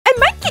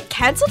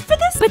cancelled for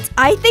this, but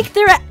I think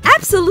there are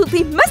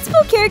absolutely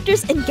mustable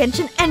characters in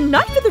Genshin, and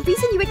not for the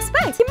reason you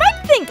expect. You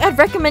might think I'd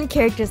recommend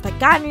characters like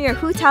Ganri or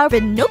Hu Tao,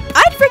 but nope.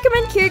 I'd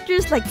recommend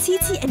characters like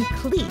Titi and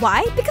Klee.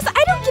 Why? Because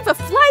I don't give a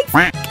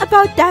flying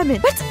about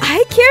damage. What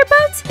I care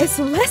about is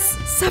less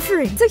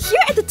suffering. So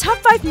here are the top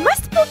 5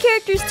 mustable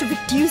characters to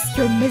reduce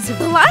your misery.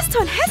 The last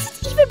one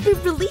hasn't even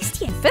been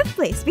released yet. 5th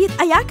place, we have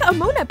Ayaka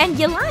Amona and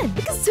Yelan,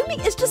 because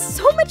zooming is just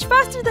so much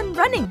faster than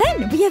running.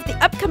 Then we have the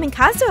upcoming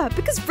Kazuha,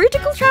 because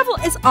vertical travel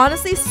is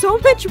honestly so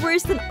much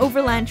worse than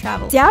overland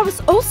travel. Xiao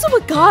is also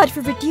a god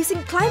for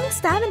reducing climbing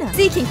stamina,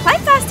 so you can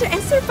climb faster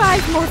and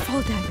survive more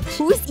fall damage.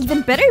 Who is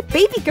even better?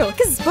 Baby Girl,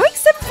 because Boeing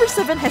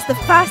 747 has the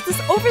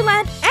fastest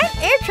overland and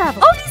air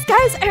travel. All these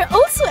guys are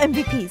also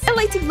MVPs,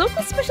 highlighting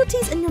local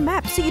specialties in your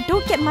map so you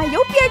don't get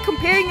myopia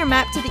comparing your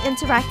map to the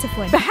interactive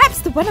one.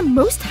 Perhaps the one I'm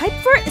most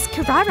hyped for is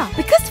Kirara,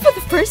 because for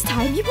the first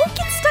time, you won't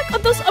get stuck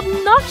on those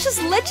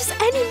obnoxious ledges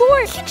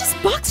anymore. You can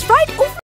just box right over